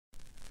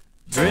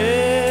Drifting,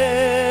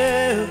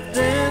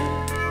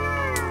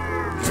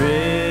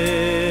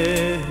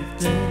 drifting,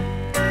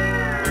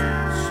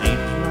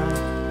 seems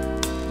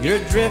like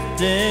you're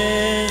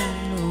drifting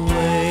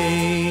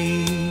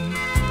away.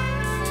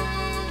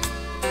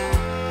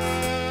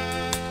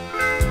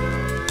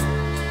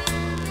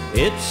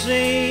 It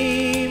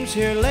seems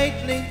here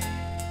lately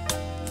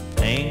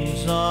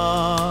things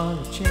are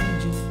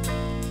changing,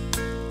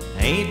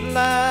 ain't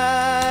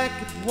like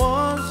it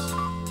was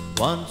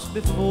once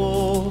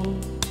before.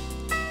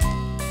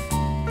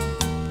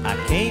 I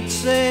can't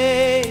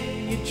say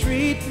you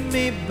treat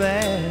me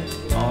bad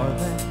or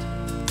that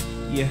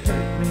you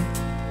hurt me.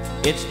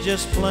 It's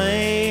just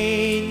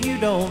plain you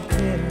don't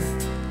care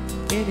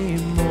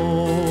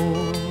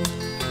anymore.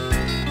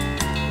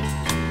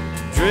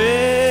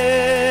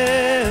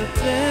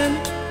 Drifting,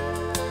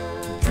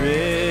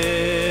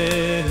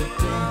 drifting,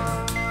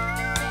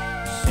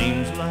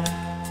 seems like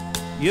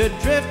you're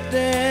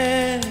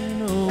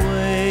drifting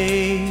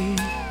away.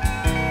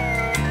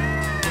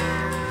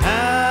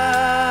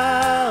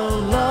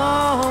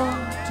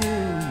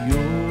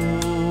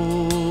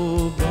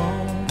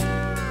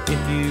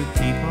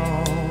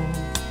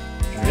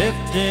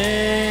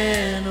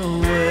 Drifting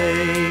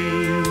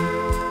away.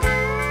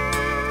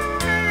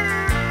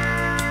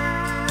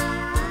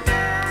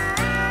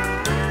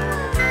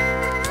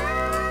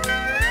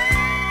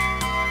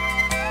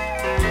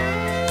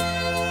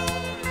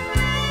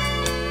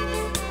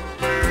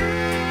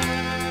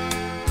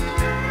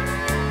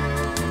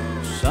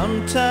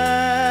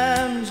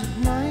 Sometimes at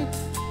night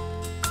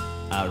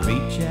I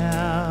reach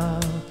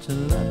out to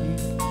love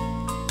you.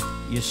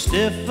 You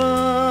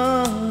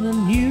stiffen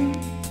and you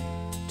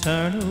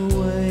turn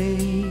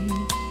away.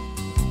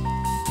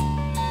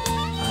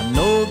 I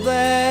know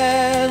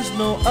there's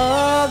no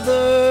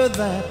other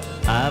that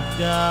I've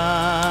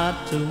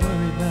got to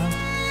worry about.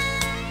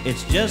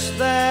 It's just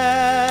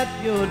that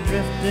you're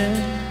drifting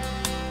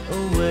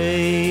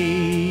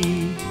away.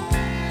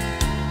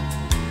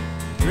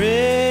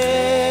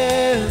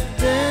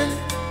 Drifting,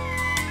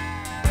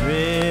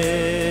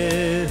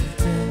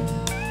 drifting,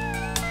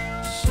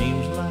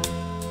 seems like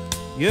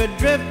you're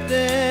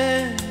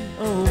drifting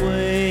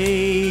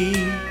away.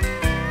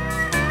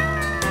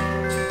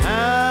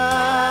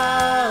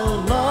 How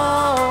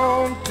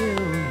long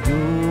till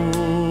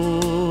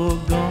you're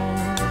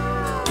gone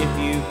if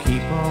you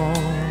keep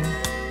on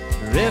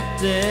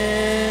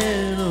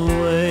drifting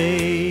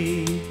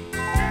away?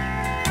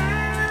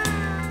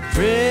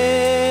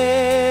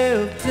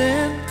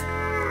 Drifting,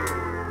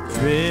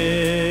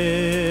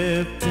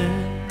 drifting,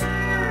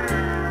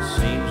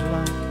 seems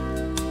like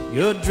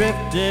you're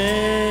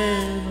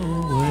drifting away.